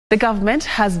The government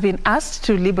has been asked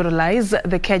to liberalize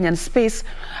the Kenyan space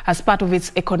as part of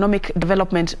its economic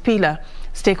development pillar.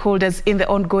 Stakeholders in the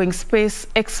ongoing Space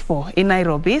Expo in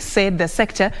Nairobi said the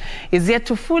sector is yet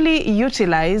to be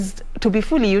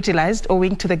fully utilized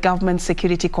owing to the government's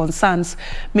security concerns.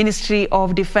 Ministry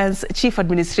of Defense Chief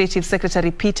Administrative Secretary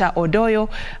Peter Odoyo,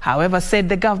 however, said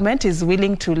the government is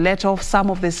willing to let off some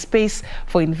of the space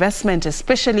for investment,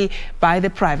 especially by the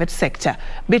private sector.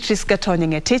 Beatrice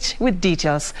Gatonyeng-Etich with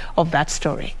details of that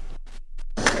story.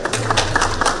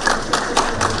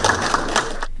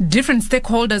 Different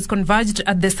stakeholders converged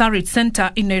at the Sarit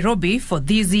Center in Nairobi for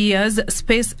this year's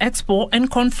Space Expo and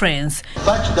Conference.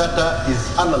 Such data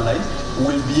is analyzed,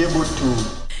 we'll be able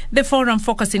to... The forum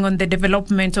focusing on the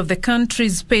development of the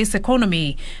country's space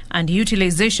economy and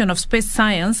utilization of space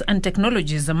science and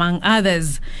technologies, among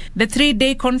others. The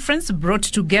three-day conference brought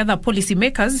together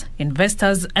policymakers,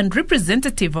 investors, and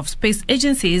representatives of space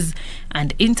agencies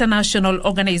and international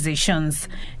organizations.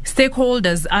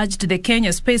 Stakeholders urged the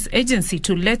Kenya Space Agency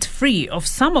to let free of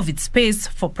some of its space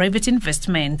for private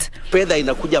investment. Fedha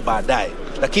inakuja baadaye,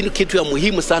 lakini kitu ya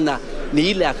muhimu sana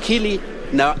ni ile akili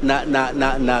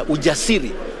na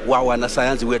ujasiri wa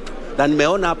wanasayansi wetu. Na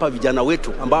nimeona hapa vijana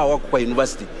wetu ambao wako kwa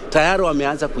university tayari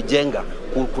wameanza kujenga,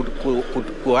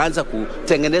 kuanza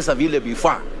kutengeneza vile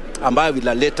vifaa ambayo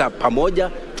vinaleta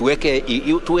pamoja,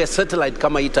 tuwe satellite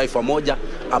kama hii taifa moja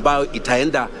ambayo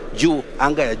itaenda juu,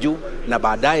 anga ya juu, na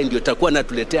baadaye ndio itakuwa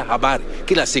natuletea habari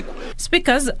kila siku.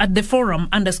 Speakers at the forum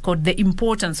underscored the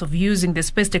importance of using the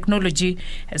space technology,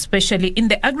 especially in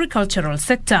the agricultural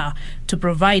sector, to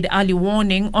provide early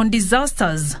warning on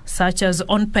disasters such as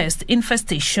on pest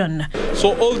infestation.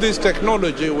 So all this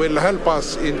technology will help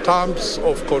us in terms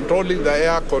of controlling the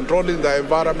air, controlling the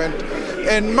environment,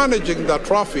 and managing the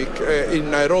traffic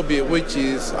in Nairobi, which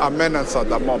is a menace at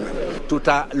the moment.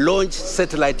 Tuta launch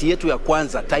satellite yetu ya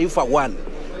kwanza, Taifa 1,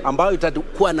 ambayo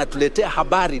itakuwa natuletea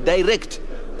habari direct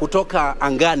kutoka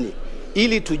angani,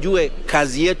 ili tujue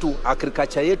kazi yetu,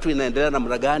 agriculture yetu inaendelea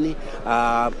namna gani,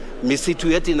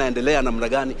 misitu yetu inaendelea namna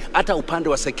gani, hata upande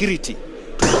wa security.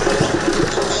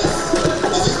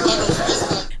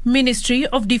 Ministry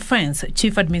of Defense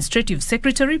Chief Administrative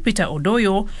Secretary Peter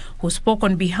Odoyo, who spoke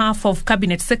on behalf of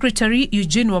Cabinet Secretary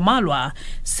Eugene Wamalwa,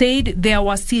 said there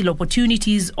were still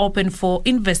opportunities open for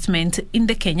investment in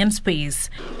the Kenyan space.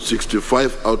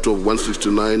 65 out of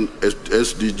 169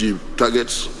 SDG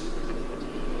targets,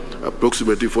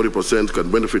 approximately 40% can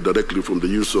benefit directly from the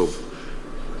use of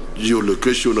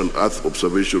geolocation and Earth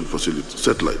observation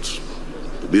satellites.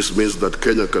 This means that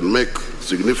Kenya can make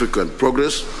significant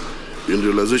progress in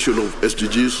realization of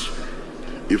SDGs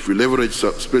if we leverage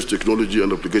space technology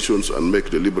and applications and make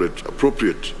deliberate,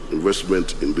 appropriate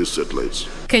investment in these satellites.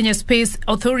 Kenya Space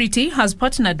Authority has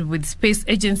partnered with space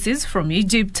agencies from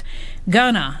Egypt,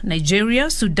 Ghana,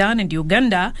 Nigeria, Sudan, and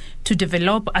Uganda to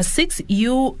develop a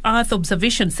 6U Earth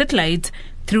observation satellite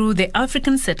through the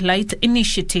African Satellite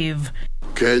Initiative.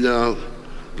 Kenya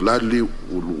gladly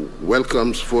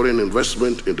welcomes foreign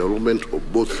investment in development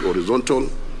of both horizontal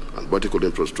and vertical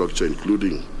infrastructure,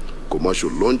 including commercial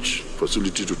launch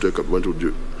facility to take advantage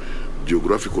of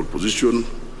geographical position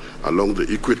along the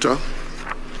equator,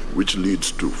 which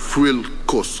leads to fuel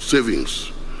cost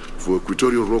savings for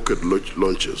equatorial rocket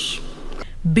launches.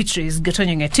 Beatrice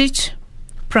Gatonyeng-Etich,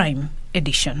 Prime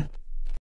Edition.